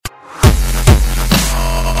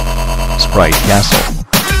Sprite Castle.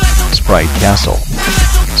 Sprite Castle.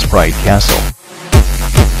 Sprite Castle.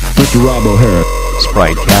 Mr. Rob O'Hara.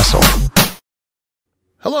 Sprite Castle.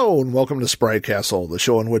 Hello and welcome to Sprite Castle, the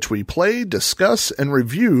show in which we play, discuss, and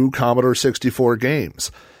review Commodore 64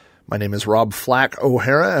 games. My name is Rob Flack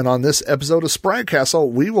O'Hara, and on this episode of Sprite Castle,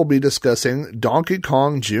 we will be discussing Donkey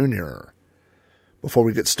Kong Jr. Before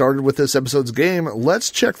we get started with this episode's game, let's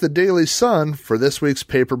check the Daily Sun for this week's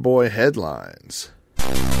Paperboy headlines.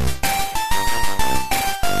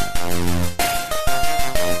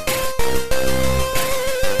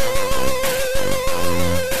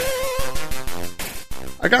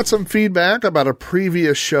 I got some feedback about a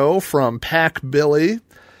previous show from Pack Billy.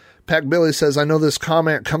 Pack Billy says, I know this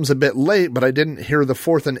comment comes a bit late, but I didn't hear the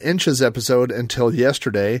 4th and Inches episode until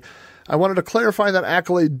yesterday. I wanted to clarify that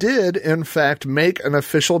Accolade did, in fact, make an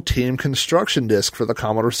official team construction disc for the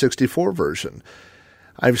Commodore 64 version.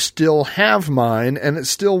 I still have mine, and it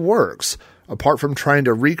still works. Apart from trying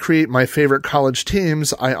to recreate my favorite college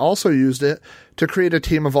teams, I also used it to create a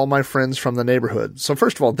team of all my friends from the neighborhood. So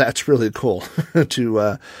first of all, that's really cool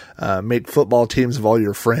to make football teams of all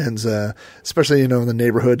your friends, especially, the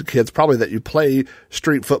neighborhood kids, probably that you play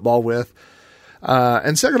street football with.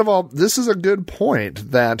 And second of all, this is a good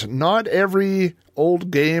point that not every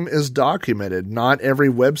old game is documented. Not every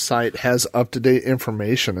website has up-to-date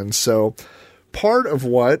information. And so part of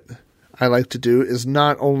what I like to do is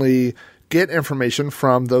not only get information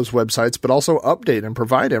from those websites, but also update and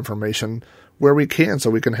provide information where we can so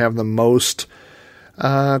we can have the most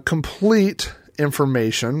complete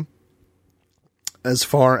information as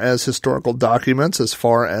far as historical documents, as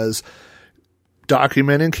far as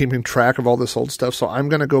documenting, keeping track of all this old stuff. So I'm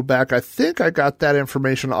going to go back. I think I got that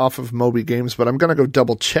information off of Moby Games, but I'm going to go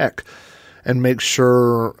double check and make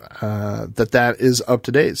sure that is up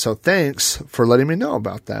to date. So thanks for letting me know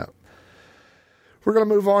about that. We're going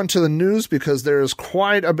to move on to the news because there is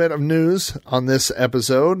quite a bit of news on this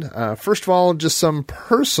episode. First of all, just some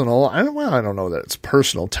personal, I don't know that it's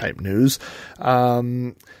personal type news.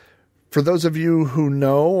 For those of you who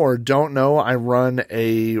know or don't know, I run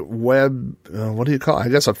a web, a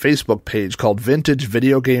Facebook page called Vintage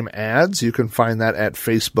Video Game Ads. You can find that at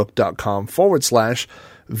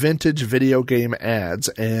facebook.com/Vintage Video Game Ads.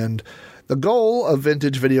 And the goal of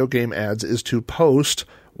Vintage Video Game Ads is to post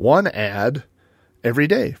one ad every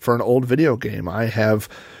day for an old video game. I have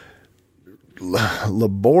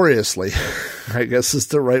laboriously, I guess is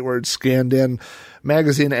the right word, scanned in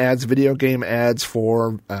magazine ads, video game ads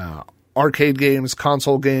for arcade games,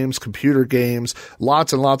 console games, computer games,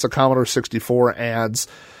 lots and lots of Commodore 64 ads.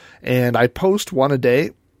 And I post one a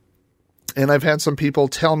day. And I've had some people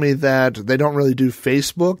tell me that they don't really do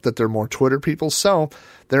Facebook, that they're more Twitter people. So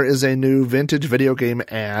there is a new Vintage Video Game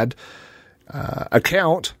Ad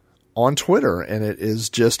account on Twitter, and it is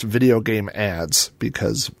just video game ads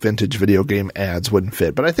because Vintage Video Game Ads wouldn't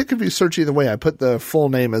fit. But I think if you search either way, I put the full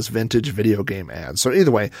name as Vintage Video Game Ads. So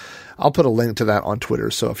either way, I'll put a link to that on Twitter.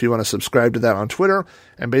 So if you want to subscribe to that on Twitter,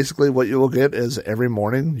 and basically what you will get is every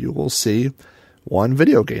morning you will see one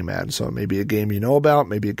video game ad. So maybe a game you know about,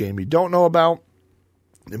 maybe a game you don't know about.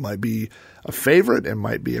 It might be a favorite. It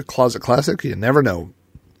might be a closet classic. You never know.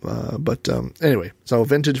 Anyway, so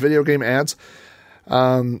Vintage Video Game Ads.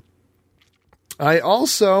 I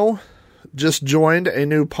also just joined a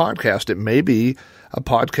new podcast. It may be a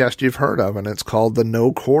podcast you've heard of, and it's called the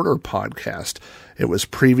No Quarter Podcast. It was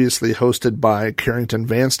previously hosted by Carrington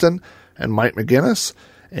Vanston and Mike McGinnis,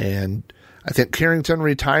 and I think Carrington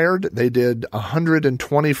retired. They did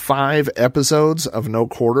 125 episodes of No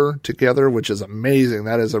Quarter together, which is amazing.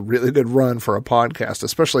 That is a really good run for a podcast,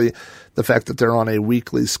 especially the fact that they're on a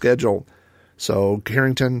weekly schedule. So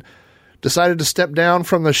Carrington decided to step down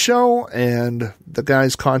from the show, and the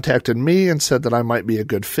guys contacted me and said that I might be a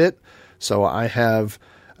good fit. So I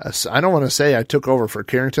don't want to say I took over for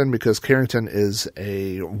Carrington because Carrington is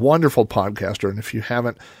a wonderful podcaster, and if you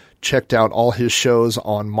haven't checked out all his shows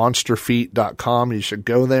on monsterfeet.com, you should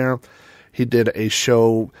go there. He did a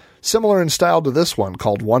show similar in style to this one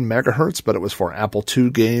called 1 Megahertz, but it was for Apple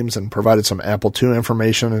II games and provided some Apple II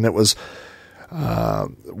information, and it was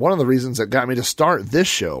one of the reasons that got me to start this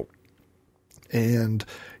show. And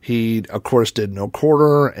he, of course, did No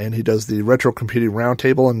Quarter, and he does the Retro Computing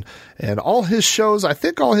Roundtable, and all his shows, I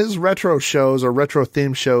think all his retro shows or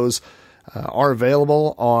retro-themed shows are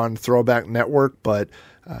available on Throwback Network, but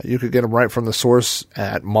you could get them right from the source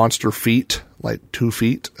at monsterfeet, like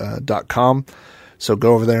 2feet.com. So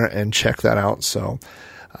go over there and check that out. So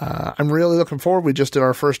I'm really looking forward. We just did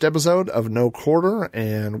our first episode of No Quarter,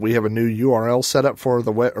 and we have a new URL set up for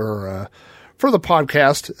the for the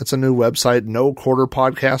podcast. It's a new website,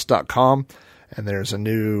 noquarterpodcast.com. and there's a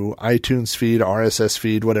new iTunes feed, RSS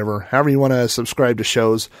feed, whatever, however you want to subscribe to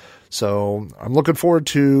shows. So I'm looking forward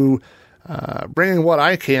to bringing what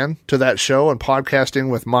I can to that show and podcasting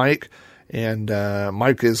with Mike. And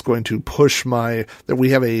Mike is going to push that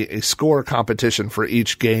we have a score competition for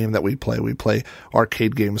each game that we play. We play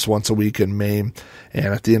arcade games once a week in Maine,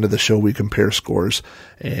 and at the end of the show we compare scores.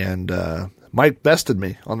 And Mike bested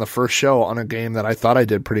me on the first show on a game that I thought I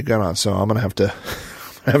did pretty good on, so I'm going to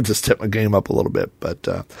have to step my game up a little bit. But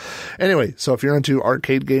anyway, so if you're into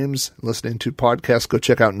arcade games, listening to podcasts, go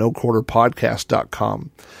check out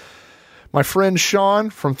noquarterpodcast.com. My friend Sean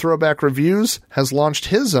from Throwback Reviews has launched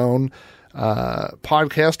his own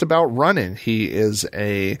podcast about running. He is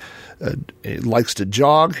he likes to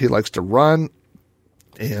jog, he likes to run,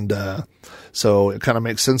 and so it kind of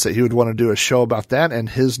makes sense that he would want to do a show about that. And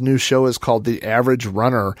his new show is called The Average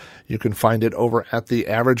Runner. You can find it over at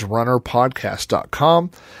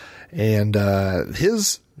theaveragerunnerpodcast.com. And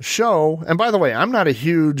his show, and by the way, I'm not a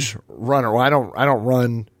huge runner. Well, I don't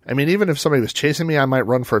run. I mean, even if somebody was chasing me, I might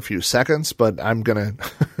run for a few seconds, but I'm gonna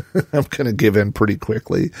give in pretty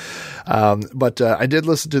quickly. But I did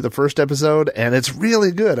listen to the first episode, and it's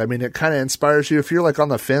really good. I mean, it kind of inspires you. If you're like on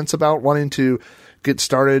the fence about wanting to get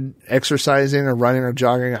started exercising or running or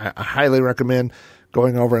jogging, I highly recommend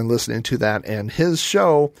going over and listening to that. And his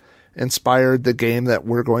show inspired the game that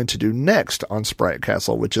we're going to do next on Sprite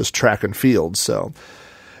Castle, which is track and field. So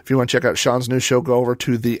if you want to check out Sean's new show, go over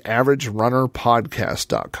to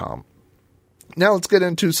theaveragerunnerpodcast.com. Now let's get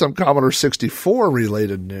into some Commodore 64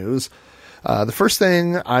 related news. The first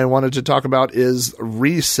thing I wanted to talk about is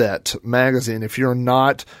Reset Magazine. If you're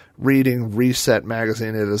not reading Reset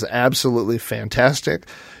Magazine, it is absolutely fantastic.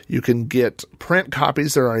 You can get print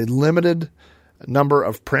copies. There are a limited number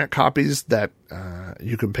of print copies that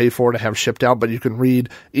you can pay for to have shipped out, but you can read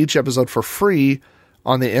each episode for free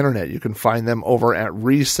on the internet. You can find them over at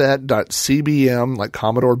reset.cbm, like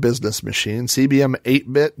Commodore Business Machine,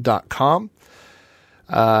 cbm8bit.com.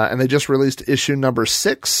 And they just released issue number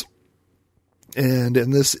 6. And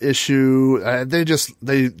in this issue,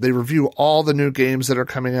 they review all the new games that are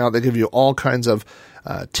coming out. They give you all kinds of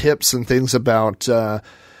tips and things about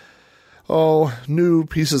new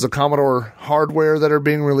pieces of Commodore hardware that are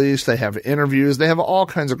being released. They have interviews. They have all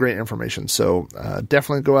kinds of great information. So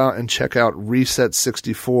definitely go out and check out Reset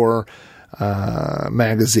 64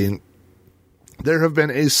 magazine. There have been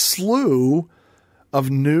a slew of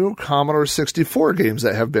new Commodore 64 games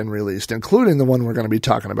that have been released, including the one we're going to be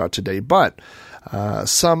talking about today. But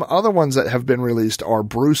some other ones that have been released are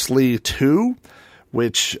Bruce Lee 2,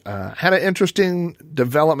 which had an interesting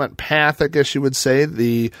development path, I guess you would say.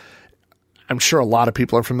 I'm sure a lot of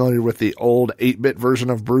people are familiar with the old 8-bit version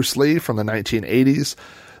of Bruce Lee from the 1980s.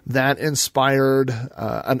 That inspired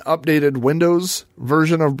an updated Windows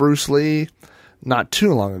version of Bruce Lee not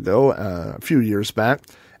too long ago, a few years back.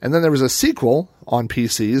 And then there was a sequel on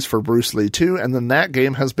PCs for Bruce Lee 2, and then that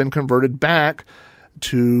game has been converted back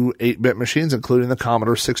to 8-bit machines, including the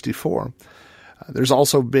Commodore 64. There's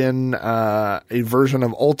also been a version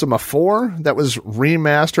of Ultima 4 that was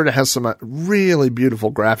remastered. It has some really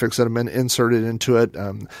beautiful graphics that have been inserted into it.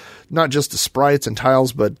 Not just the sprites and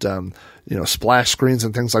tiles, but splash screens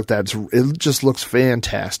and things like that. It just looks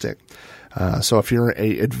fantastic. So if you're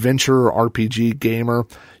a adventure RPG gamer,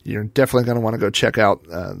 you're definitely going to want to go check out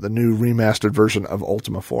the new remastered version of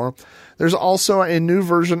Ultima 4. There's also a new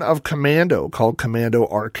version of Commando called Commando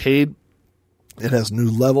Arcade. It has new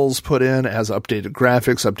levels put in, it has updated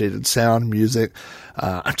graphics, updated sound, music.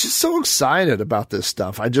 I'm just so excited about this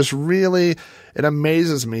stuff. It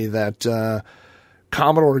amazes me that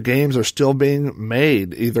Commodore games are still being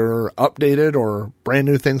made, either updated or brand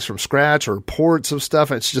new things from scratch or ports of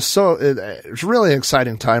stuff. It's just it's really an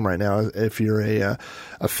exciting time right now if you're a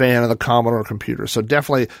fan of the Commodore computer. So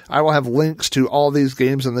definitely, I will have links to all these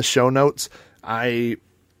games in the show notes.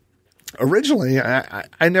 Originally,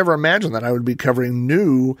 I never imagined that I would be covering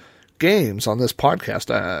new games on this podcast.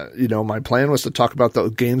 My plan was to talk about the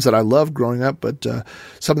games that I loved growing up, but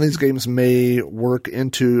some of these games may work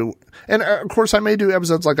into, and of course I may do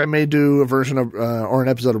episodes like I may do a version of, or an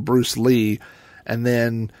episode of Bruce Lee, and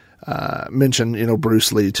then mention,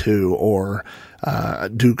 Bruce Lee 2, or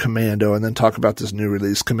do Commando, and then talk about this new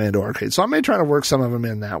release, Commando Arcade. So I may try to work some of them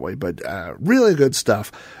in that way, but really good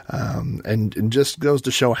stuff, and just goes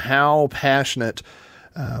to show how passionate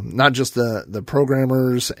not just the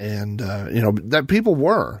programmers and that people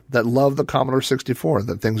were that love the Commodore 64,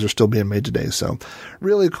 that things are still being made today. So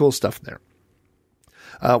really cool stuff there.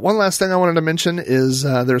 One last thing I wanted to mention is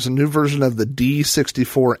there's a new version of the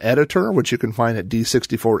D64 editor, which you can find at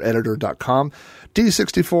d64editor.com.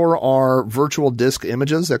 D64 are virtual disk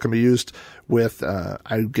images that can be used with,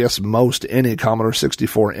 I guess, most any Commodore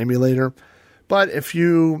 64 emulator. But if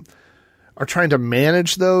you are trying to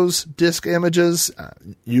manage those disk images,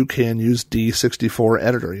 you can use D64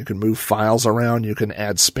 Editor. You can move files around. You can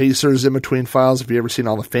add spacers in between files. Have you ever seen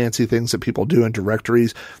all the fancy things that people do in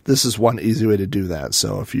directories? This is one easy way to do that.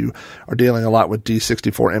 So if you are dealing a lot with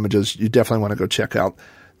D64 images, you definitely want to go check out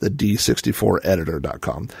the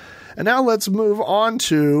D64editor.com. And now let's move on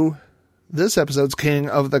to this episode's King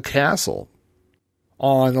of the Castle.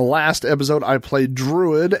 On the last episode, I played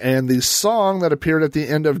Druid, and the song that appeared at the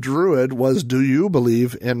end of Druid was Do You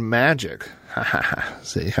Believe in Magic?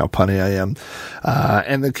 See how punny I am.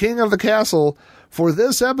 And the King of the Castle for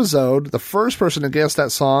this episode, the first person to guess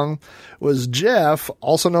that song was Jeff,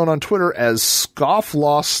 also known on Twitter as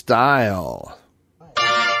Scofflaw Style.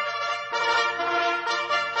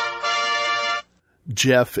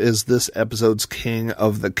 Jeff is this episode's King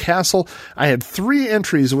of the Castle. I had 3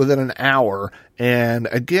 entries within an hour, and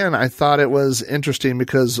again, I thought it was interesting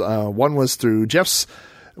because one was through Jeff's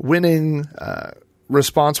winning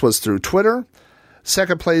response was through Twitter.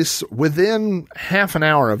 Second place within half an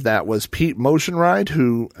hour of that was Pete Motionride,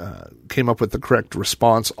 who came up with the correct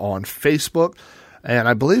response on Facebook. And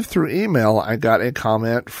I believe through email, I got a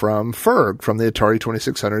comment from Ferg from the Atari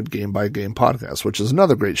 2600 Game by Game podcast, which is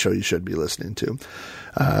another great show you should be listening to.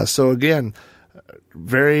 So again,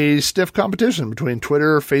 very stiff competition between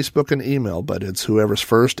Twitter, Facebook, and email, but it's whoever's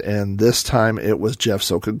first. And this time it was Jeff.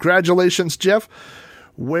 So congratulations, Jeff.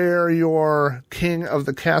 Wear your King of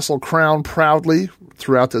the Castle crown proudly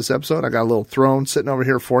throughout this episode. I got a little throne sitting over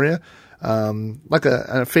here for you. Like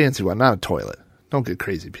a fancy one, not a toilet. Don't get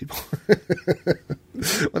crazy, people.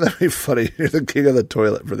 Wouldn't that be funny? You're the king of the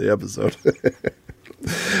toilet for the episode.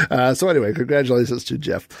 So anyway, congratulations to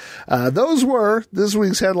Jeff. Those were this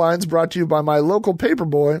week's headlines brought to you by my local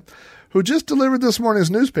paperboy who just delivered this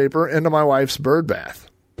morning's newspaper into my wife's bird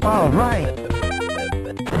bath. All right.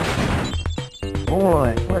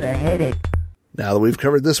 Boy, what a headache. Now that we've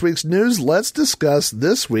covered this week's news, let's discuss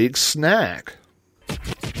this week's snack.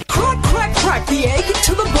 Crack, crack, crack the egg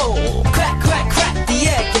into the bowl. Crack, crack, crack the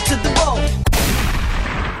egg into the bowl.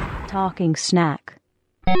 Talking snack.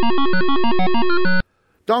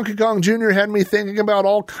 Donkey Kong Jr. had me thinking about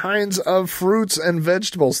all kinds of fruits and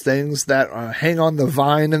vegetables, things that hang on the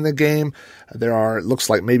vine in the game. There are, it looks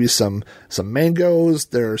like maybe some mangoes,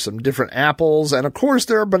 there are some different apples, and of course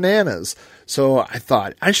there are bananas. So I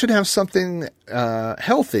thought I should have something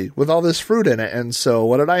healthy with all this fruit in it. And so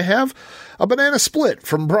what did I have? A banana split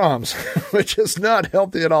from Brahms, which is not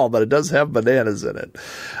healthy at all, but it does have bananas in it.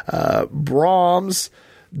 Brahms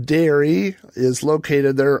Dairy is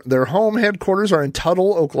located, their home headquarters are in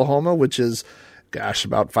Tuttle, Oklahoma, which is,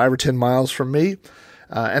 about 5 or 10 miles from me.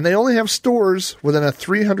 And they only have stores within a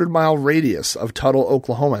 300-mile radius of Tuttle,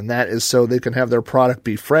 Oklahoma, and that is so they can have their product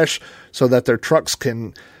be fresh so that their trucks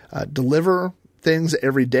can deliver things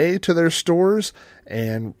every day to their stores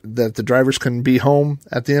and that the drivers can be home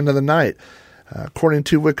at the end of the night. According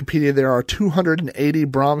to Wikipedia, there are 280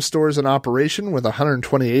 Brahms stores in operation, with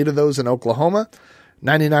 128 of those in Oklahoma,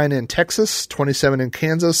 99 in Texas, 27 in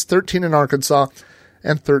Kansas, 13 in Arkansas,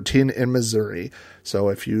 and 13 in Missouri. So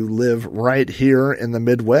if you live right here in the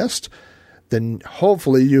Midwest, then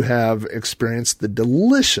hopefully you have experienced the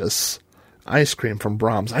delicious ice cream from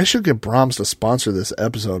Brahms. I should get Brahms to sponsor this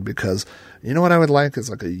episode because you know what I would like? It's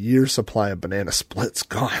like a year's supply of banana splits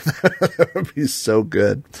gone. That would be so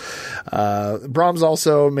good. Brahms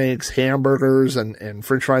also makes hamburgers and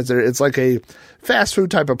french fries. It's like a fast food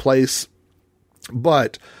type of place,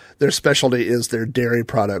 but their specialty is their dairy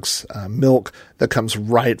products, milk that comes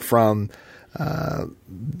right from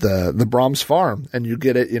the Brahms farm, and you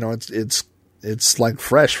get it. You know, it's like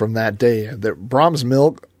fresh from that day. The Brahms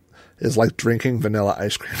milk is like drinking vanilla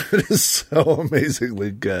ice cream. It is so amazingly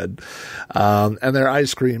good, and their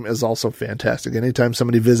ice cream is also fantastic. Anytime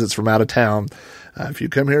somebody visits from out of town, if you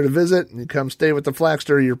come here to visit and you come stay with the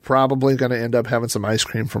Flaxter, you're probably going to end up having some ice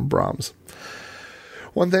cream from Brahms.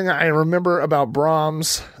 One thing I remember about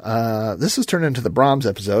Brahms, this has turned into the Brahms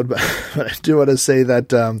episode, but I do want to say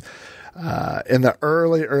that in the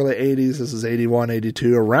early 80s, this is 81,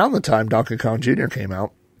 82, around the time Donkey Kong Jr. came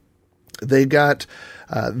out, they got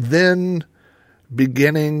then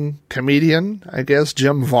beginning comedian, I guess,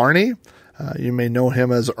 Jim Varney. You may know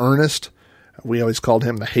him as Ernest. We always called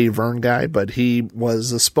him the Hey Vern guy, but he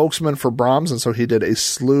was a spokesman for Brahms, and so he did a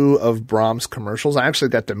slew of Brahms commercials. I actually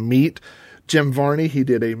got to meet Jim Varney, he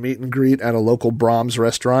did a meet and greet at a local Brahms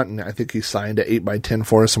restaurant, and I think he signed a 8x10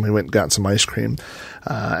 for us, and we went and got some ice cream.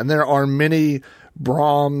 And there are many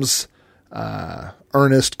Brahms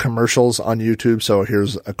Ernest commercials on YouTube, so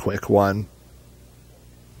here's a quick one.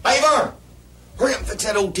 Hey, Vern, hurry up and fix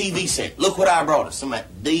that old TV set. Look what I brought us. Some of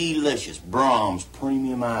that delicious Brahms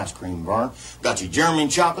premium ice cream, Vern. Got your German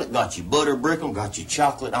chocolate, got your butter brickle, got your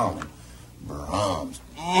chocolate almond. Brahms.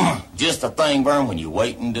 Just a thing, Vern, when you're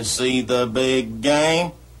waiting to see the big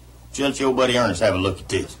game. Just let your buddy Ernest have a look at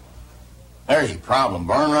this. There's your problem,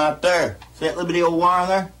 Vern, right there. See that little bitty old wire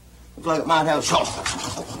there? Looks like it might have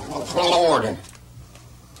a Lord in it.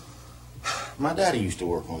 My daddy used to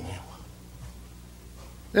work on that.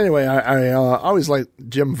 Anyway, I always liked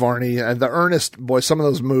Jim Varney. The Ernest, boy, some of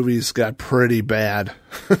those movies got pretty bad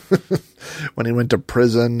when he went to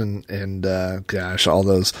prison and gosh, all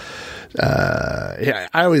those. Yeah,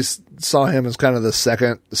 I always saw him as kind of the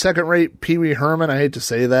second-rate Pee Wee Herman. I hate to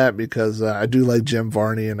say that because I do like Jim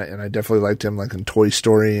Varney and I definitely liked him like in Toy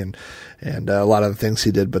Story and a lot of the things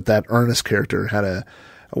he did. But that Ernest character had a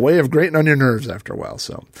way of grating on your nerves after a while.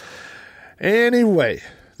 So anyway,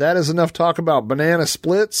 that is enough talk about banana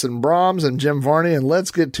splits and Brahms and Jim Varney, and let's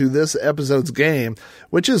get to this episode's game,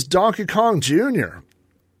 which is Donkey Kong Jr.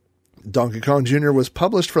 Donkey Kong Jr. was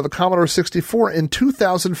published for the Commodore 64 in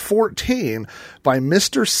 2014 by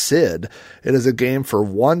Mr. Sid. It is a game for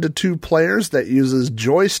 1 to 2 players that uses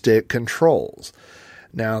joystick controls.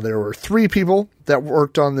 Now, there were 3 people that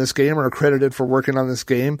worked on this game or are credited for working on this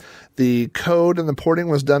game. The code and the porting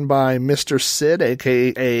was done by Mr. Sid,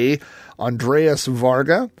 a.k.a. Andreas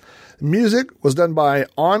Varga. Music was done by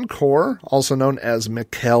Encore, also known as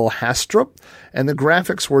Mikkel Hastrup, and the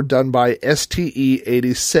graphics were done by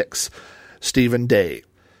STE86, Stephen Day.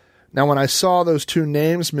 Now, when I saw those 2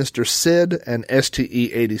 names, Mr. Sid and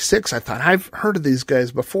STE86, I thought, I've heard of these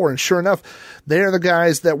guys before, and sure enough, they are the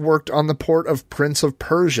guys that worked on the port of Prince of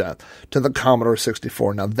Persia to the Commodore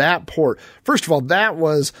 64. Now, that port, first of all, that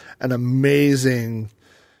was an amazing...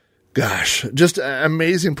 Gosh, just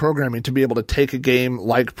amazing programming to be able to take a game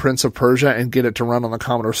like Prince of Persia and get it to run on the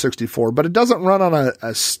Commodore 64. But it doesn't run on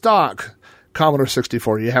a stock Commodore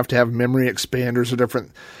 64. You have to have memory expanders or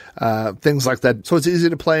different things like that. So it's easy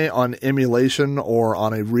to play on emulation or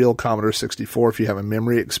on a real Commodore 64 if you have a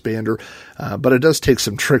memory expander. But it does take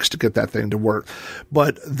some tricks to get that thing to work.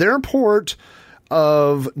 But their port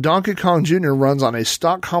of Donkey Kong Jr. runs on a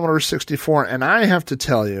stock Commodore 64. And I have to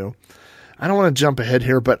tell you, I don't want to jump ahead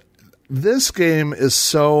here, but this game is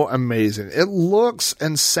so amazing. It looks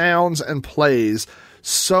and sounds and plays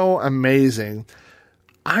so amazing.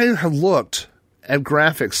 I have looked at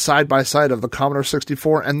graphics side by side of the Commodore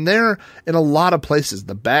 64, and they're in a lot of places.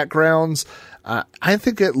 The backgrounds, I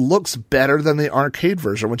think it looks better than the arcade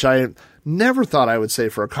version, which I never thought I would say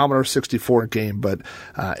for a Commodore 64 game, but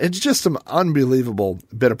it's just some unbelievable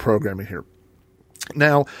bit of programming here.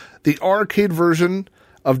 Now, the arcade version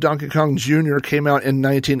of Donkey Kong Jr. came out in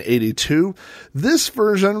 1982. This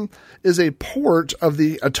version is a port of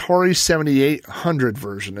the Atari 7800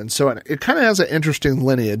 version, and so it kind of has an interesting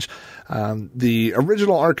lineage. The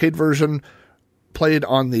original arcade version played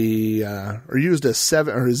on the or used a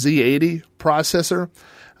Z80 processor.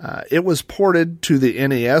 It was ported to the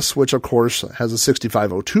NES, which of course has a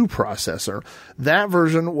 6502 processor. That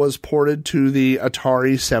version was ported to the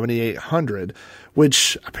Atari 7800,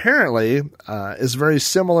 which apparently is very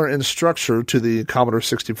similar in structure to the Commodore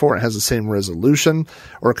 64. It has the same resolution,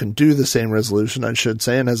 or it can do the same resolution, I should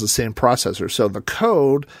say, and has the same processor. So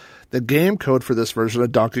the game code for this version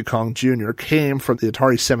of Donkey Kong Jr. came from the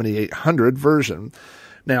Atari 7800 version.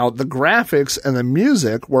 Now, the graphics and the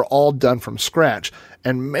music were all done from scratch.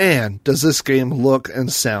 And man, does this game look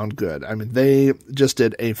and sound good. I mean, they just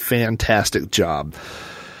did a fantastic job.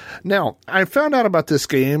 Now, I found out about this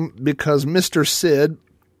game because Mr. Sid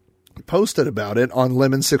posted about it on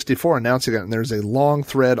Lemon 64, announcing it, and there's a long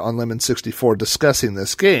thread on Lemon 64 discussing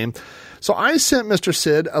this game. So I sent Mr.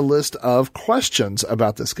 Sid a list of questions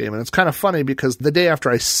about this game, and it's kind of funny because the day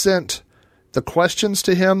after I sent the questions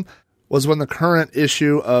to him was when the current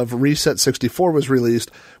issue of Reset 64 was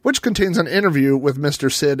released, which contains an interview with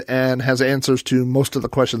Mr. Sid and has answers to most of the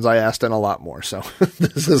questions I asked and a lot more. So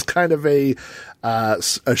this is kind of a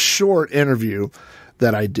short interview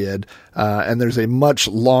that I did, and there's a much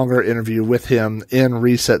longer interview with him in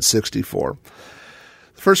Reset 64.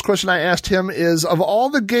 The first question I asked him is, of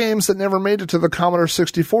all the games that never made it to the Commodore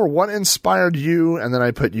 64, what inspired you, and then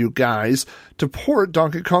I put you guys, to port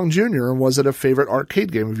Donkey Kong Jr., and was it a favorite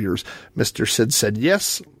arcade game of yours? Mr. Sid said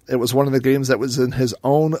yes. It was one of the games that was in his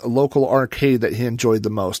own local arcade that he enjoyed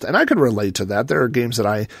the most. And I could relate to that. There are games that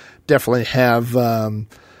I definitely have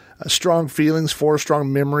strong feelings for,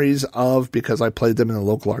 strong memories of, because I played them in the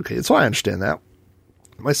local arcade. So I understand that.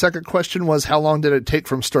 My second question was, how long did it take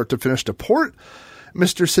from start to finish to port?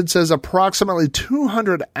 Mr. Sid says approximately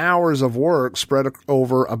 200 hours of work spread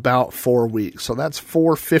over about 4 weeks. So that's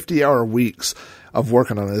 4 50-hour weeks of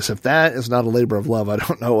working on this. If that is not a labor of love, I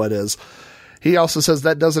don't know what is. He also says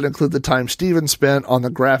that doesn't include the time Steven spent on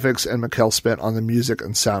the graphics and Mikkel spent on the music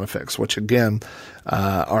and sound effects, which again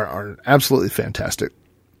are absolutely fantastic.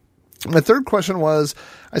 My third question was,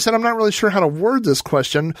 I said I'm not really sure how to word this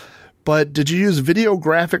question, but did you use video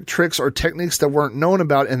graphic tricks or techniques that weren't known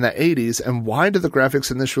about in the 80s, and why do the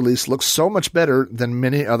graphics in this release look so much better than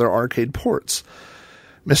many other arcade ports?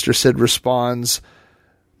 Mr. Sid responds,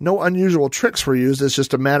 no unusual tricks were used. It's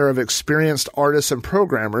just a matter of experienced artists and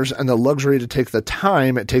programmers and the luxury to take the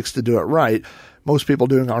time it takes to do it right. Most people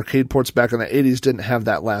doing arcade ports back in the 80s didn't have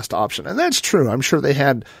that last option. And that's true. I'm sure they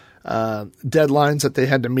had deadlines that they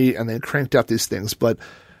had to meet, and they cranked out these things. But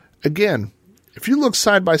again, if you look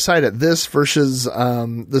side by side at this versus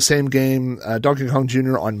the same game, Donkey Kong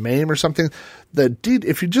Jr. on MAME or something,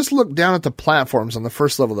 if you just look down at the platforms on the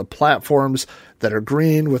first level, the platforms that are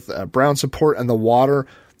green with brown support and the water,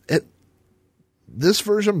 this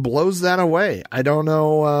version blows that away. I don't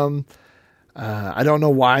know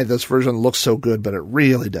why this version looks so good, but it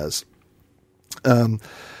really does.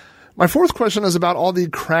 My fourth question is about all the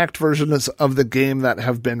cracked versions of the game that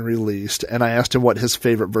have been released, and I asked him what his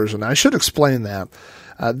favorite version. I should explain that.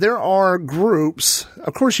 There are groups,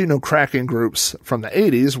 of course you know cracking groups from the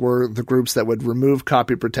 80s were the groups that would remove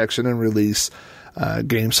copy protection and release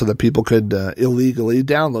games so that people could illegally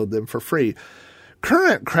download them for free.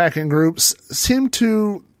 Current cracking groups seem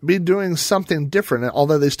to be doing something different,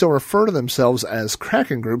 although they still refer to themselves as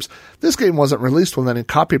cracking groups. This game wasn't released with any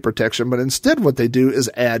copy protection, but instead what they do is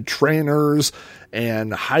add trainers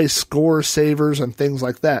and high score savers and things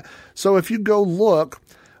like that. So if you go look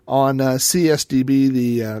on CSDB,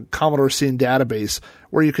 the Commodore Scene database,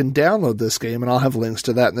 where you can download this game, and I'll have links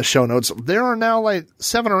to that in the show notes, there are now like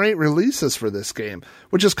 7 or 8 releases for this game,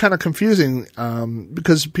 which is kind of confusing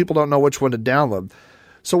because people don't know which one to download.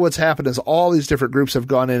 So what's happened is all these different groups have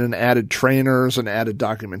gone in and added trainers and added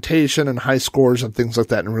documentation and high scores and things like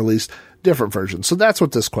that and released different versions. So that's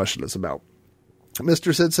what this question is about.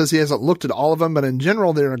 Mr. Sid says he hasn't looked at all of them, but in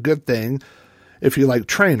general, they're a good thing if you like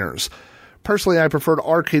trainers. Personally, I preferred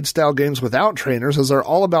arcade-style games without trainers as they're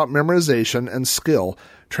all about memorization and skill.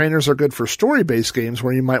 Trainers are good for story-based games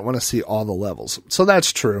where you might want to see all the levels. So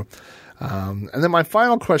that's true. And then my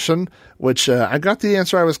final question, which I got the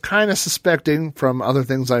answer I was kind of suspecting from other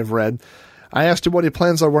things I've read. I asked him what he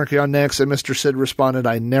plans on working on next, and Mr. Sid responded,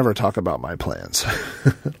 I never talk about my plans,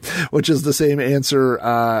 which is the same answer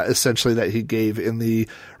essentially that he gave in the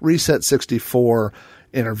Reset 64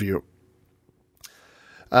 interview.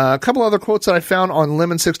 A couple other quotes that I found on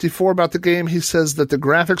Lemon64 about the game. He says that the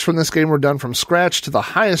graphics from this game were done from scratch to the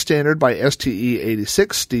highest standard by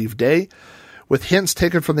STE86 Steve Day, with hints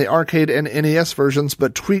taken from the arcade and NES versions,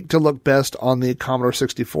 but tweaked to look best on the Commodore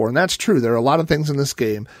 64. And that's true. There are a lot of things in this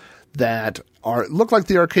game that look like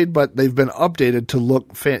the arcade, but they've been updated to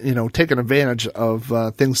look, taking advantage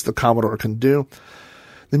of things the Commodore can do.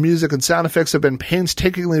 The music and sound effects have been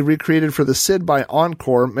painstakingly recreated for the SID by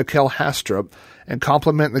Encore Mikkel Hastrup and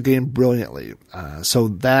complement the game brilliantly. So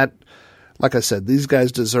that, like I said, these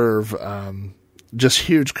guys deserve just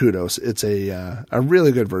huge kudos. It's a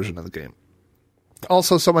really good version of the game.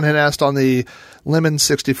 Also, someone had asked on the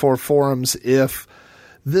Lemon64 forums if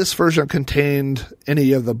this version contained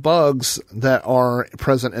any of the bugs that are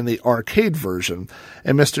present in the arcade version.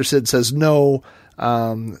 And Mr. Sid says no.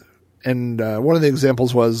 And one of the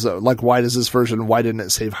examples was, why does this version, why didn't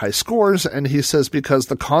it save high scores? And he says because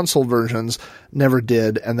the console versions never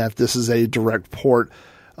did, and that this is a direct port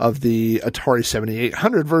of the Atari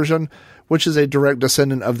 7800 version, which is a direct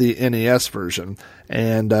descendant of the NES version.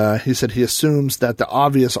 And he said he assumes that the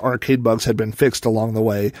obvious arcade bugs had been fixed along the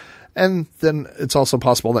way, and then it's also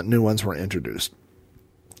possible that new ones were introduced.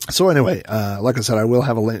 So anyway, like I said, I will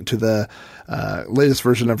have a link to the latest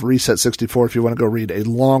version of Reset 64 if you want to go read a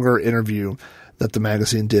longer interview that the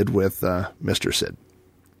magazine did with Mr. Sid.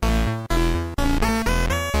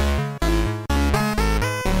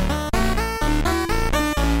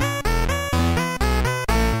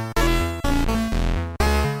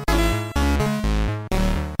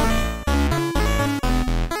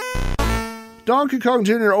 Donkey Kong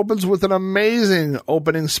Jr. opens with an amazing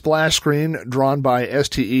opening splash screen drawn by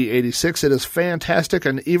STE86. It is fantastic,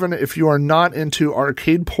 and even if you are not into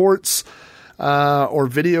arcade ports or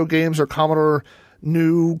video games or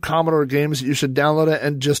new Commodore games, you should download it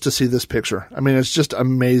and just to see this picture. I mean, it's just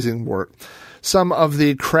amazing work. Some of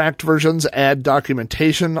the cracked versions add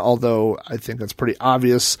documentation, although I think it's pretty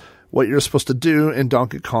obvious what you're supposed to do in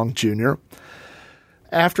Donkey Kong Jr.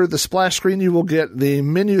 After the splash screen, you will get the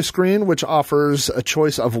menu screen, which offers a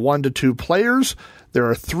choice of 1 to 2 players. There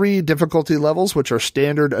are 3 difficulty levels, which are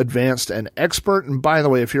standard, advanced, and expert. And by the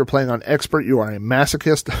way, if you're playing on expert, you are a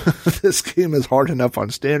masochist. This game is hard enough on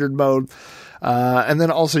standard mode. And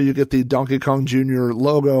then also you get the Donkey Kong Jr.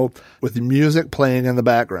 logo with the music playing in the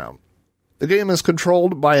background. The game is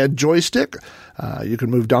controlled by a joystick. You can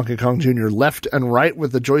move Donkey Kong Jr. left and right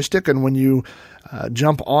with the joystick, and when you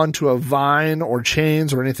jump onto a vine or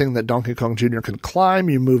chains or anything that Donkey Kong Jr. can climb,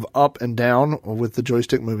 you move up and down with the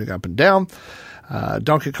joystick moving up and down.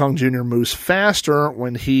 Donkey Kong Jr. moves faster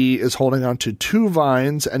when he is holding on to 2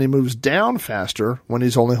 vines, and he moves down faster when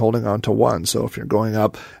he's only holding on to 1. So if you're going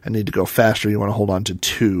up and need to go faster, you want to hold on to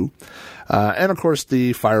 2. And of course,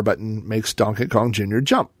 the fire button makes Donkey Kong Jr.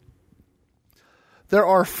 jump. There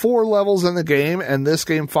are 4 levels in the game, and this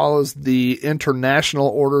game follows the international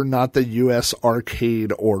order, not the U.S.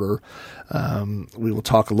 arcade order. We will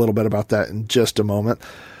talk a little bit about that in just a moment.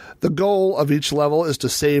 The goal of each level is to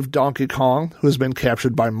save Donkey Kong, who has been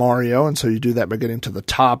captured by Mario, and so you do that by getting to the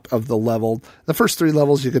top of the level. The first 3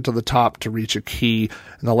 levels, you get to the top to reach a key,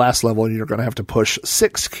 and the last level, you're going to have to push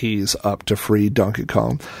 6 keys up to free Donkey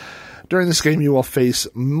Kong. During this game, you will face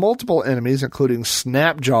multiple enemies, including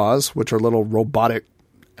Snapjaws, which are little robotic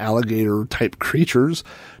alligator-type creatures,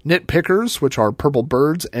 Nitpickers, which are purple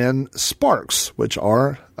birds, and Sparks, which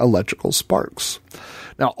are electrical sparks.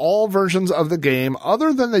 Now, all versions of the game,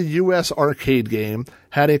 other than the U.S. arcade game,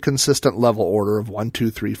 had a consistent level order of 1,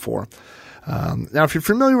 2, 3, 4. Now, if you're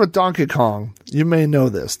familiar with Donkey Kong, you may know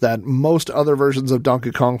this, that most other versions of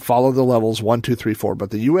Donkey Kong follow the levels 1, 2, 3, 4, but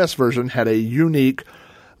the U.S. version had a unique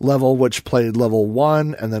level which played level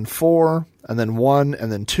 1 and then 4 and then 1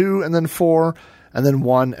 and then 2 and then 4 and then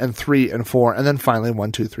 1 and 3 and 4 and then finally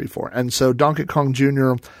 1, 2, 3, 4. And so Donkey Kong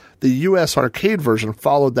Jr., the US arcade version,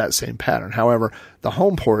 followed that same pattern. However, the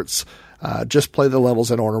home ports just play the levels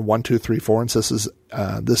in order 1, 2, 3, 4. And since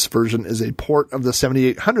this version is a port of the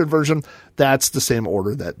 7800 version, that's the same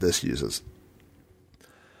order that this uses.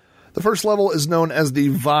 The first level is known as the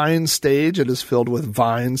Vine Stage. It is filled with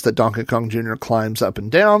vines that Donkey Kong Jr. climbs up and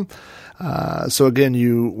down. So again,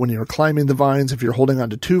 when you're climbing the vines, if you're holding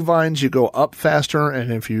onto 2 vines, you go up faster.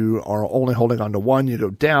 And if you are only holding onto 1, you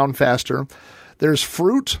go down faster. There's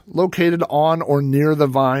fruit located on or near the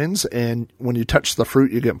vines. And when you touch the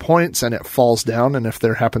fruit, you get points and it falls down. And if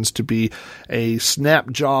there happens to be a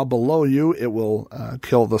Snapjaw below you, it will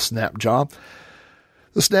kill the Snapjaw.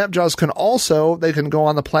 The Snapjaws can go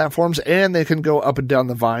on the platforms and they can go up and down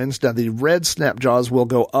the vines. Now, the red Snapjaws will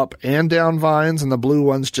go up and down vines, and the blue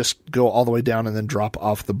ones just go all the way down and then drop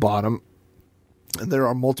off the bottom. And there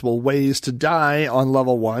are multiple ways to die on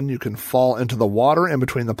level 1. You can fall into the water in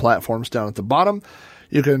between the platforms down at the bottom.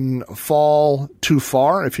 You can fall too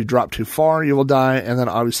far. If you drop too far, you will die. And then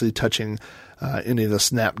obviously touching any of the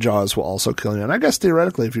Snapjaws will also kill you. And I guess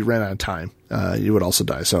theoretically, if you ran out of time, you would also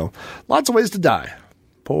die. So lots of ways to die.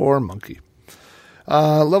 Poor monkey.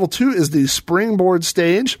 Level 2 is the springboard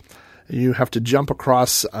stage. You have to jump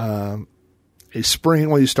across a spring.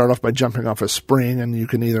 Well, you start off by jumping off a spring, and you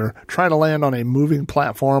can either try to land on a moving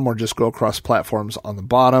platform or just go across platforms on the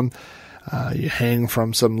bottom. You hang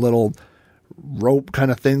from some little rope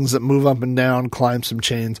kind of things that move up and down, climb some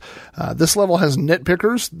chains. This level has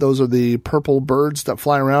Nitpickers. Those are the purple birds that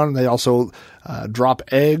fly around, and they also drop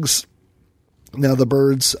eggs. Now, the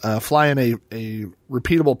birds fly in a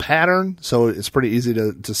repeatable pattern, so it's pretty easy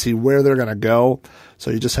to see where they're going to go. So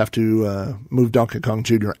you just have to move Donkey Kong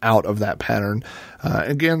Jr. out of that pattern.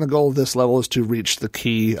 Again, the goal of this level is to reach the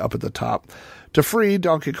key up at the top to free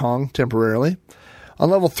Donkey Kong temporarily. On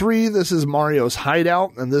level 3, this is Mario's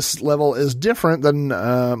hideout, and this level is different than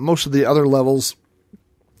most of the other levels.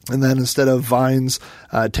 And then instead of vines,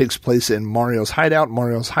 it takes place in Mario's hideout.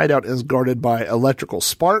 Mario's hideout is guarded by electrical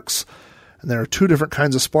sparks. And there are 2 different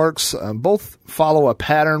kinds of sparks. Both follow a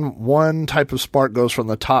pattern. One type of spark goes from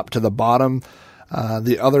the top to the bottom.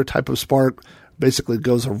 The other type of spark basically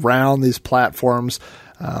goes around these platforms.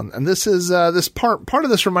 And this is this part of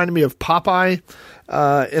this reminded me of Popeye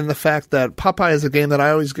in the fact that Popeye is a game that I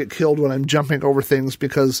always get killed when I'm jumping over things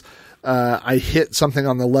because I hit something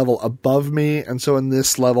on the level above me. And so in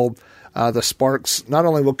this level, the sparks not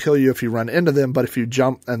only will kill you if you run into them, but if you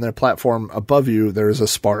jump and the platform above you, there is a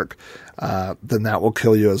spark, then that will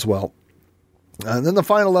kill you as well. And then the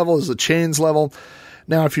final level is the chains level.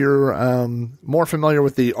 Now, if you're more familiar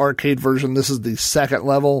with the arcade version, this is the second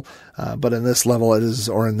level, but in this level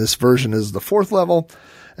in this version is the fourth level.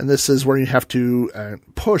 And this is where you have to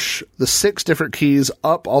push the 6 different keys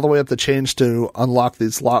up all the way up the chains to unlock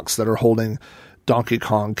these locks that are holding Donkey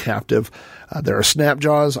Kong captive. There are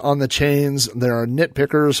snapjaws on the chains. There are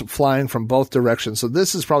nitpickers flying from both directions. So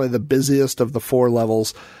this is probably the busiest of the 4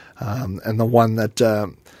 levels, and the one that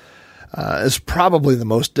is probably the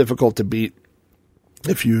most difficult to beat.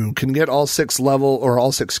 If you can get all 6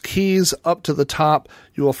 keys up to the top,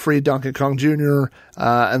 you will free Donkey Kong Jr.,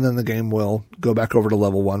 and then the game will go back over to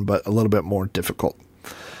level 1, but a little bit more difficult.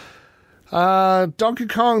 Donkey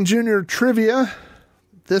Kong Jr. trivia.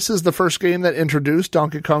 This is the first game that introduced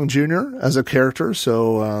Donkey Kong Jr. as a character,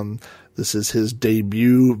 so this is his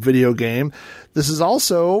debut video game. This is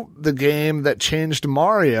also the game that changed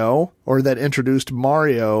Mario, or that introduced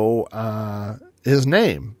Mario, his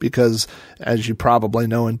name, because as you probably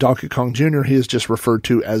know, in Donkey Kong Jr., he is just referred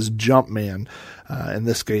to as Jumpman. In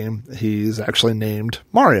this game, he's actually named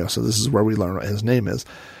Mario, so this is where we learn what his name is.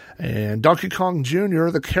 And Donkey Kong Jr.,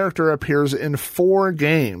 the character appears in 4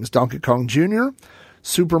 games. Donkey Kong Jr.,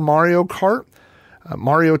 Super Mario Kart,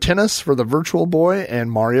 Mario Tennis for the Virtual Boy,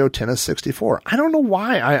 and Mario Tennis 64. I don't know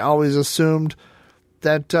why I always assumed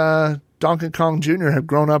that Donkey Kong Jr. had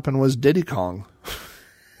grown up and was Diddy Kong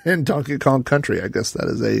in Donkey Kong Country. I guess that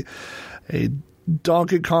is a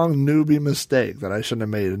Donkey Kong newbie mistake that I shouldn't have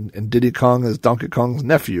made. And Diddy Kong is Donkey Kong's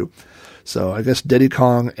nephew. So I guess Diddy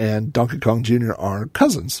Kong and Donkey Kong Jr. are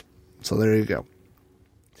cousins. So there you go.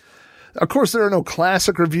 Of course, there are no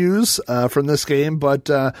classic reviews from this game, but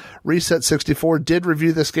Reset 64 did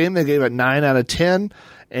review this game. They gave it 9 out of 10,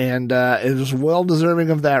 and it is well deserving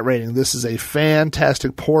of that rating. This is a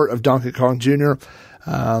fantastic port of Donkey Kong Jr.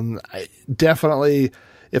 Definitely,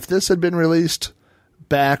 if this had been released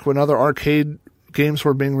back when other arcade games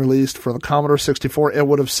were being released for the Commodore 64, it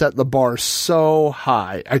would have set the bar so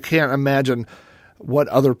high. I can't imagine what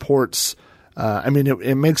other ports...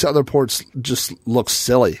 it makes other ports just look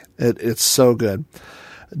silly. It's so good.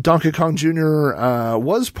 Donkey Kong Jr.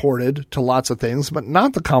 Was ported to lots of things, but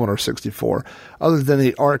not the Commodore 64. Other than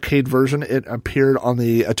the arcade version, it appeared on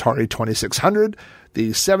the Atari 2600,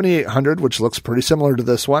 the 7800, which looks pretty similar to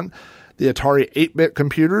this one, the Atari 8-bit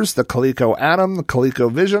computers, the Coleco Atom, the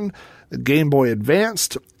ColecoVision, the Game Boy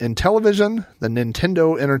Advanced, Intellivision, the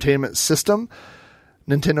Nintendo Entertainment System,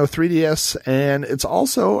 Nintendo 3DS, and it's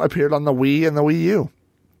also appeared on the Wii and the Wii U.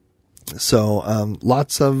 So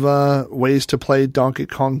lots of ways to play Donkey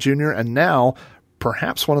Kong Jr., and now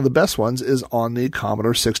perhaps one of the best ones is on the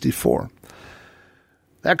Commodore 64.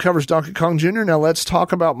 That covers Donkey Kong Jr. Now let's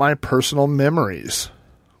talk about my personal memories.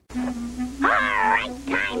 All right,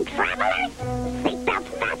 time travelers. Seatbelts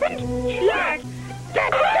fastened? Yes. The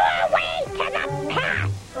doorway to the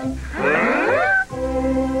past.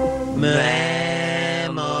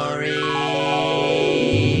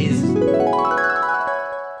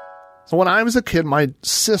 So when I was a kid, my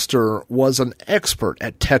sister was an expert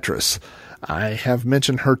at Tetris. I have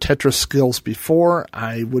mentioned her Tetris skills before.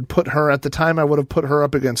 I would put her, at the time, I would have put her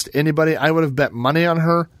up against anybody. I would have bet money on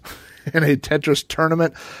her in a Tetris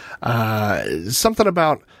tournament. Something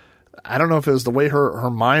about, I don't know if it was the way her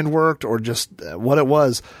mind worked or just what it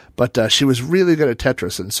was, but she was really good at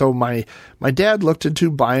Tetris. And so my dad looked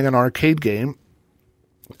into buying an arcade game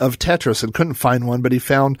of Tetris and couldn't find one, but he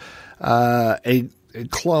found a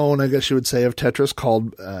clone, I guess you would say, of Tetris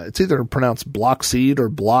called, it's either pronounced Bloxeed or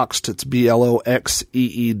Bloxed. It's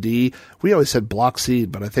Bloxeed. We always said Bloxeed,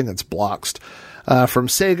 but I think it's Bloxed. From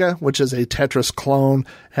Sega, which is a Tetris clone,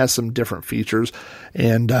 has some different features.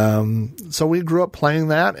 And so we grew up playing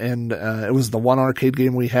that, and it was the one arcade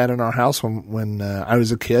game we had in our house when I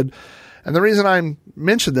was a kid. And the reason I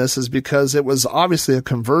mention this is because it was obviously a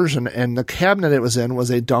conversion, and the cabinet it was in was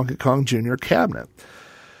a Donkey Kong Jr. cabinet.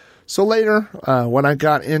 So later, when I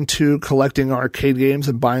got into collecting arcade games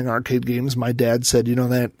and buying arcade games, my dad said,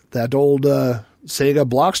 that old Sega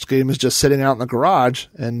Bloxed game is just sitting out in the garage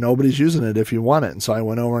and nobody's using it if you want it. And so I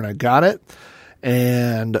went over and I got it.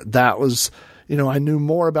 And that was, I knew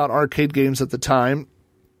more about arcade games at the time.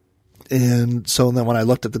 And so then when I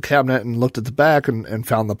looked at the cabinet and looked at the back and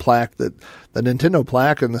found the plaque, the Nintendo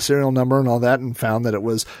plaque and the serial number and all that, and found that it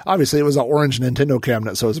was an orange Nintendo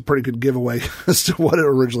cabinet. So it was a pretty good giveaway as to what it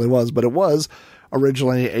originally was, but it was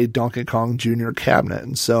originally a Donkey Kong Jr. cabinet.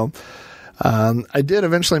 And so, I did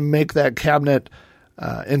eventually make that cabinet,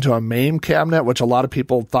 into a MAME cabinet, which a lot of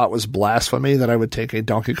people thought was blasphemy that I would take a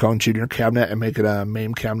Donkey Kong Jr. cabinet and make it a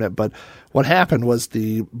MAME cabinet. But what happened was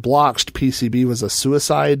the Bloxed PCB was a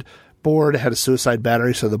suicide board. It had a suicide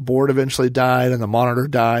battery, so the board eventually died and the monitor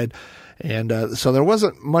died. And so there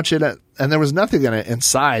wasn't much in it, and there was nothing in it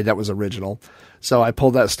inside that was original. So I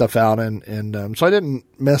pulled that stuff out, and so I didn't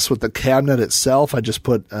mess with the cabinet itself. I just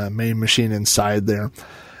put a main machine inside there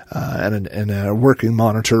and a working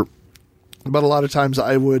monitor. But a lot of times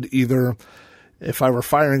I would either, if I were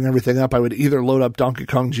firing everything up, I would either load up Donkey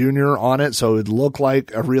Kong Jr. on it so it would look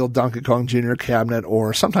like a real Donkey Kong Jr. cabinet,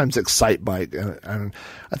 or sometimes Excite Bike. And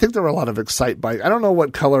I think there were a lot of Excite Bike. I don't know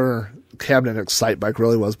what color cabinet Excite Bike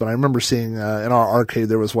really was, but I remember seeing in our arcade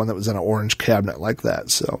there was one that was in an orange cabinet like that.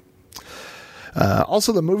 So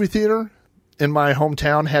also the movie theater in my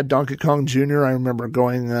hometown had Donkey Kong Jr. I remember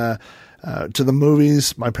going to the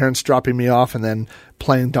movies, my parents dropping me off, and then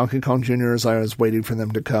playing Donkey Kong Jr. as I was waiting for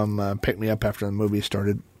them to come pick me up after the movie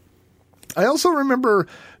started. I also remember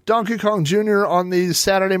Donkey Kong Jr. on the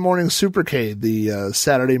Saturday morning Supercade, the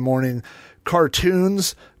Saturday morning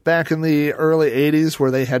cartoons back in the early 80s where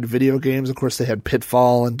they had video games. Of course, they had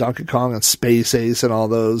Pitfall and Donkey Kong and Space Ace and all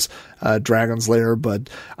those, Dragon's Lair. But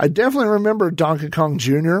I definitely remember Donkey Kong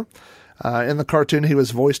Jr. In the cartoon, he was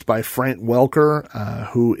voiced by Frank Welker,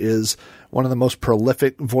 who is one of the most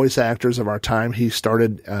prolific voice actors of our time. He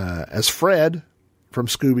started as Fred from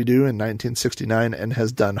Scooby-Doo in 1969 and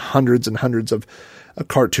has done hundreds and hundreds of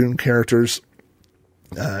cartoon characters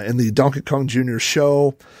in the Donkey Kong Jr.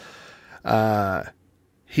 show.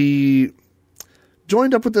 He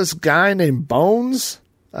joined up with this guy named Bones,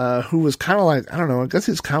 who was kind of like, I don't know, I guess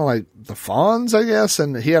he's kind of like the Fonz, I guess,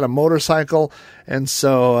 and he had a motorcycle, and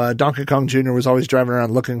so Donkey Kong Jr. was always driving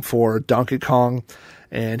around looking for Donkey Kong,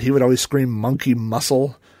 and he would always scream Monkey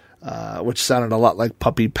Muscle, which sounded a lot like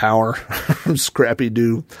Puppy Power from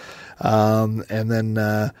Scrappy-Doo, and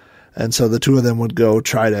so the two of them would go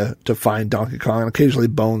try to find Donkey Kong, and occasionally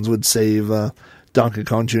Bones would save Donkey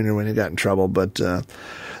Kong Jr. when he got in trouble, but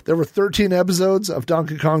there were 13 episodes of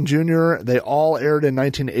Donkey Kong Jr. They all aired in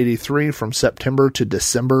 1983 from September to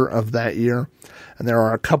December of that year. And there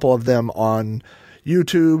are a couple of them on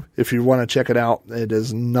YouTube if you want to check it out. It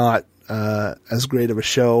is not as great of a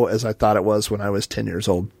show as I thought it was when I was 10 years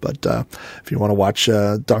old. But if you want to watch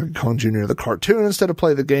Donkey Kong Jr. the cartoon instead of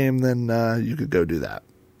play the game, then you could go do that.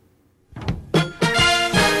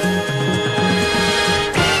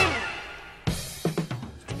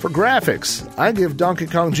 For graphics, I give Donkey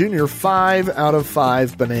Kong Jr. 5 out of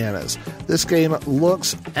 5 bananas. This game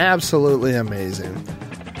looks absolutely amazing.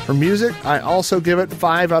 For music, I also give it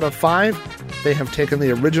 5 out of 5. They have taken the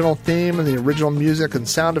original theme and the original music and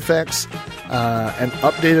sound effects and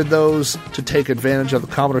updated those to take advantage of the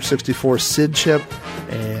Commodore 64 SID chip.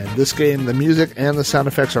 And this game, the music and the sound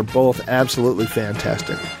effects are both absolutely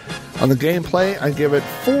fantastic. On the gameplay, I give it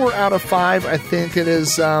 4 out of 5. I think it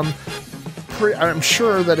is... I'm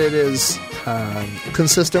sure that it is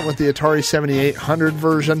consistent with the Atari 7800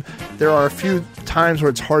 version. There are a few times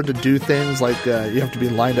where it's hard to do things, like you have to be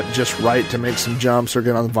lined up just right to make some jumps or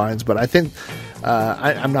get on the vines, but I think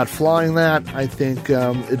I'm not flaws that. I think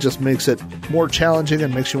it just makes it more challenging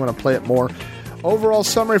and makes you want to play it more. Overall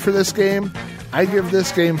summary for this game, I give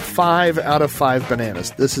this game 5 out of 5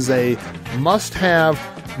 bananas. This is a must-have,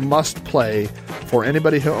 must-play for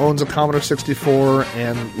anybody who owns a Commodore 64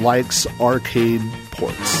 and likes arcade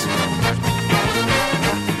ports.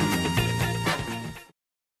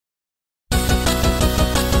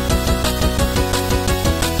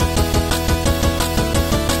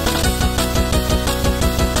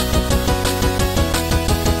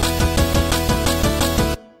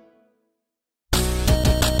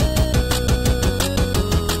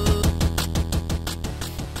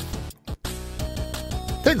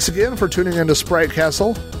 Thanks again for tuning into Sprite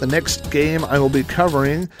Castle. The next game I will be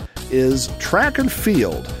covering is Track and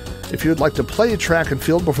Field. If you'd like to play Track and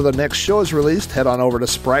Field before the next show is released, head on over to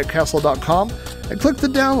spritecastle.com and click the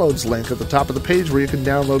downloads link at the top of the page where you can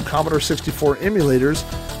download Commodore 64 emulators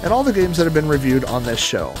and all the games that have been reviewed on this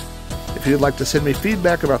show. If you'd like to send me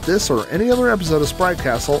feedback about this or any other episode of Sprite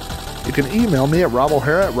Castle, you can email me at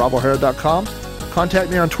robohara@robohara.com, contact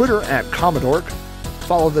me on Twitter at Commodore,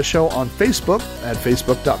 follow the show on Facebook at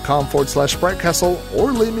facebook.com/SpriteCastle,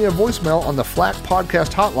 or leave me a voicemail on the FLAC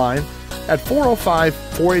podcast hotline at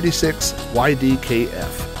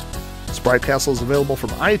 405-486-YDKF. Sprite Castle is available from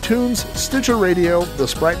iTunes, Stitcher Radio, the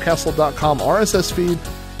SpriteCastle.com RSS feed,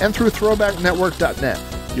 and through ThrowbackNetwork.net,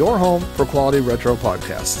 your home for quality retro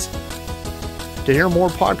podcasts. To hear more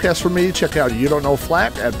podcasts from me, check out You Don't Know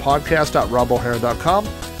FLAC at podcast.robohara.com,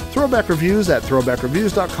 Throwback Reviews at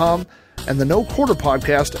throwbackreviews.com, and the No Quarter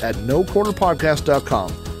Podcast at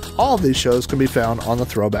noquarterpodcast.com. All of these shows can be found on the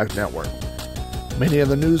Throwback Network. Many of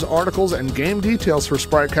the news articles and game details for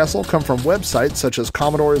Sprite Castle come from websites such as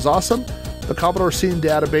Commodore is Awesome, the Commodore Scene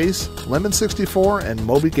Database, Lemon 64, and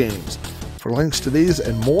Moby Games. For links to these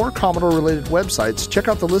and more Commodore-related websites, check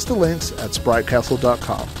out the list of links at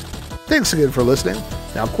spritecastle.com. Thanks again for listening.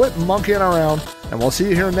 Now quit monkeying around, and we'll see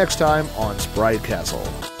you here next time on Sprite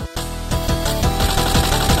Castle.